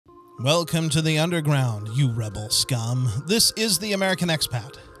Welcome to the underground, you rebel scum. This is the American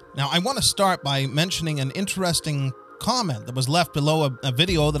Expat. Now, I want to start by mentioning an interesting comment that was left below a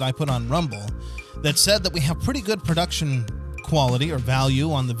video that I put on Rumble that said that we have pretty good production quality or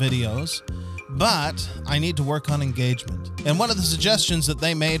value on the videos, but I need to work on engagement. And one of the suggestions that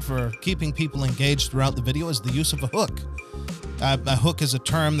they made for keeping people engaged throughout the video is the use of a hook. A hook is a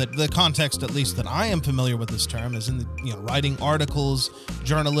term that, the context at least that I am familiar with this term, is in the, writing articles,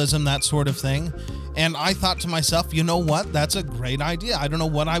 journalism, that sort of thing. And I thought to myself, you know what? That's a great idea. I don't know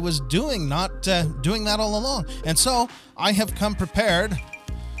what I was doing, not doing that all along. And so I have come prepared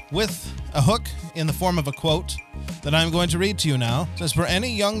with a hook in the form of a quote that I'm going to read to you now. It says, "For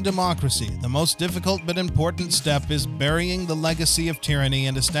any young democracy, the most difficult but important step is burying the legacy of tyranny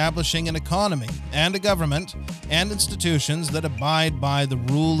and establishing an economy and a government and institutions that abide by the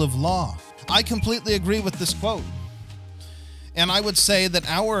rule of law." I completely agree with this quote. And I would say that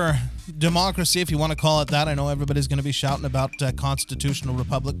our democracy, if you want to call it that, I know everybody's going to be shouting about constitutional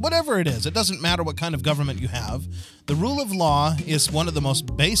republic, whatever it is, it doesn't matter what kind of government you have. The rule of law is one of the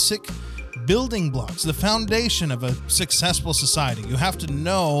most basic building blocks, the foundation of a successful society. You have to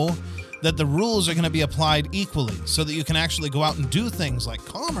know that the rules are going to be applied equally so that you can actually go out and do things like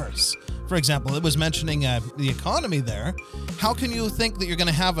commerce. For example, it was mentioning the economy there. How can you think that you're going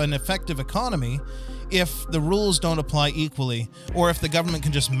to have an effective economy if the rules don't apply equally, or if the government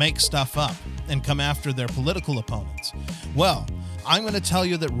can just make stuff up and come after their political opponents? Well, I'm going to tell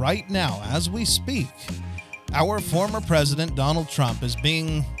you that right now, as we speak, our former president, Donald Trump, is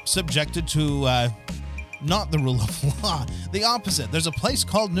being subjected to not the rule of law, the opposite. There's a place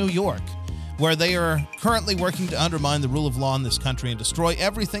called New York where they are currently working to undermine the rule of law in this country and destroy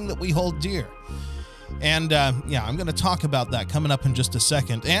everything that we hold dear. And yeah, I'm going to talk about that coming up in just a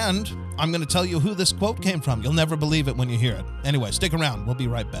second. And I'm going to tell you who this quote came from. You'll never believe it when you hear it. Anyway, stick around. We'll be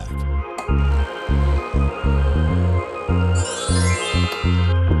right back.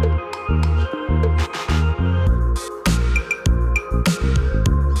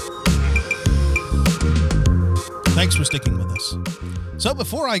 Thanks for sticking with us. So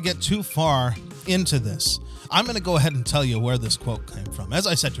before I get too far into this, I'm going to go ahead and tell you where this quote came from. As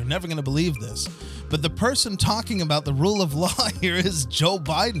I said, you're never going to believe this, but the person talking about the rule of law here is Joe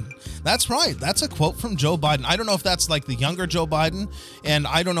Biden. That's right. That's a quote from Joe Biden. I don't know if that's like the younger Joe Biden, and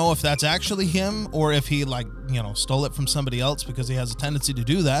I don't know if that's actually him or if he stole it from somebody else, because he has a tendency to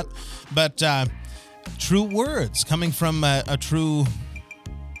do that. But true words coming from a true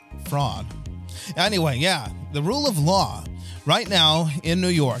fraud. Anyway, yeah, the rule of law. Right now in New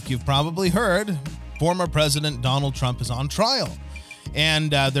York, you've probably heard former President Donald Trump is on trial.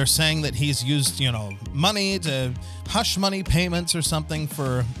 And they're saying that he's used, money to hush money payments or something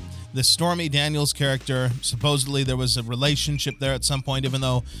for the Stormy Daniels character. Supposedly there was a relationship there at some point, even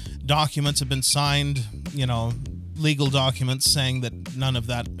though documents have been signed, legal documents saying that none of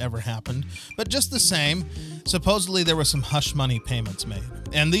that ever happened. But just the same, supposedly there were some hush money payments made.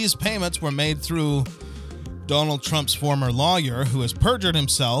 And these payments were made through Donald Trump's former lawyer, who has perjured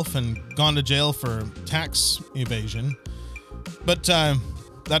himself and gone to jail for tax evasion. But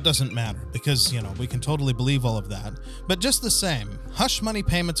that doesn't matter, because, we can totally believe all of that. But just the same, hush money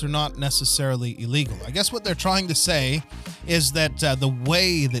payments are not necessarily illegal. I guess what they're trying to say is that the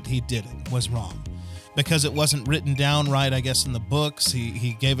way that he did it was wrong, because it wasn't written down right, I guess, in the books.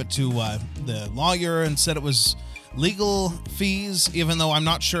 He gave it to the lawyer and said it was legal fees, even though I'm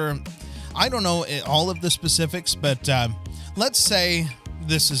not sure. I don't know all of the specifics, but let's say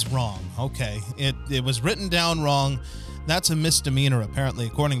this is wrong. Okay, it was written down wrong. That's a misdemeanor, apparently,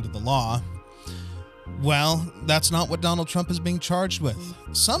 according to the law. Well, that's not what Donald Trump is being charged with.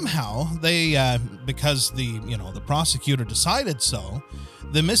 Somehow, they, because the prosecutor decided so,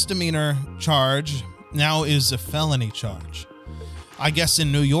 the misdemeanor charge now is a felony charge. I guess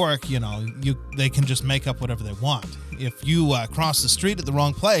in New York, they can just make up whatever they want. If you cross the street at the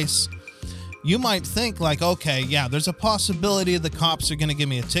wrong place, you might think like, okay, yeah, there's a possibility the cops are going to give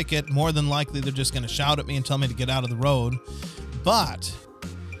me a ticket. More than likely, they're just going to shout at me and tell me to get out of the road. But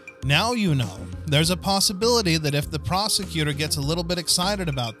now there's a possibility that if the prosecutor gets a little bit excited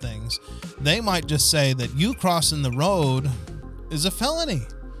about things, they might just say that you crossing the road is a felony.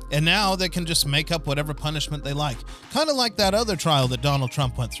 And now they can just make up whatever punishment they like. Kind of like that other trial that Donald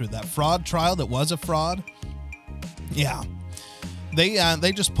Trump went through, that fraud trial that was a fraud. Yeah.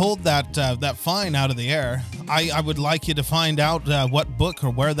 They just pulled that fine out of the air. I would like you to find out what book or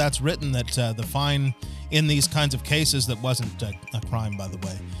where that's written, that the fine in these kinds of cases, that wasn't a crime, by the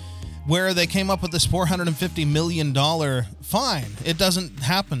way, where they came up with this $450 million fine. It doesn't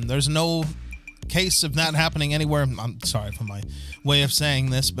happen. There's no case of that happening anywhere. I'm sorry for my way of saying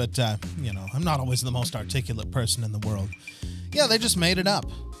this, but, I'm not always the most articulate person in the world. Yeah, they just made it up.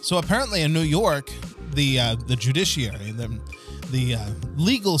 So apparently in New York, the judiciary, the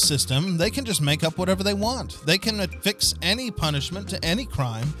legal system, they can just make up whatever they want. They can affix any punishment to any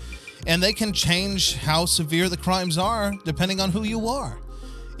crime, and they can change how severe the crimes are depending on who you are.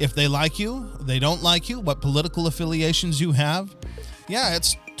 If they like you, they don't like you, what political affiliations you have. Yeah,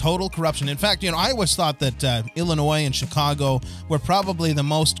 it's total corruption. In fact, I always thought that Illinois and Chicago were probably the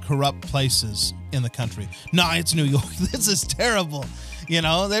most corrupt places in the country. No, it's New York. This is terrible.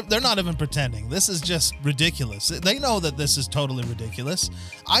 They're not even pretending. This is just ridiculous. They know that this is totally ridiculous.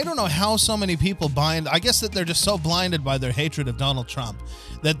 I don't know how so many people I guess that they're just so blinded by their hatred of Donald Trump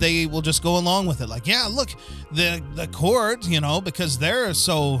that they will just go along with it. Like, yeah, look, the court, because they're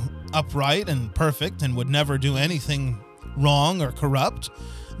so upright and perfect and would never do anything wrong or corrupt.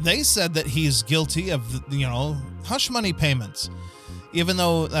 They said that he's guilty of, hush money payments, even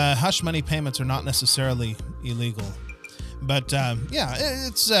though hush money payments are not necessarily illegal. But,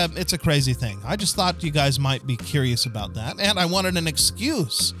 it's a crazy thing. I just thought you guys might be curious about that. And I wanted an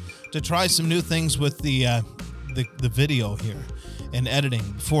excuse to try some new things with the video here and editing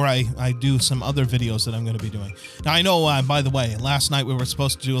before I do some other videos that I'm going to be doing. Now, I know, by the way, last night we were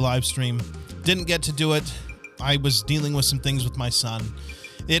supposed to do a live stream. Didn't get to do it. I was dealing with some things with my son.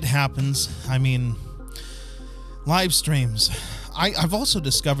 It happens. I mean, live streams. I've also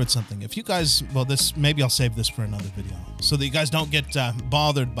discovered something. If you guys, maybe I'll save this for another video so that you guys don't get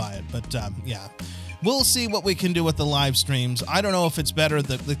bothered by it. But yeah, we'll see what we can do with the live streams. I don't know if it's better.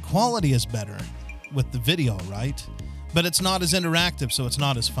 The quality is better with the video, right? But it's not as interactive, so it's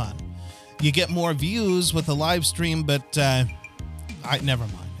not as fun. You get more views with the live stream, but never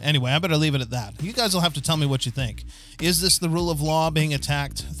mind. Anyway, I better leave it at that. You guys will have to tell me what you think. Is this the rule of law being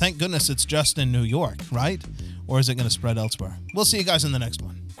attacked? Thank goodness it's just in New York, right? Or is it going to spread elsewhere? We'll see you guys in the next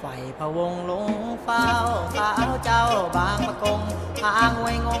one. ไฟพะวงหลงเฝ้าสาวเจ้าบางปะกงหางไ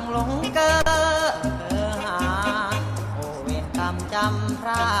ว้งงหลงเก้อหาโอเวรกรรมจำพร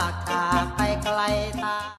ากจากไปไกลตา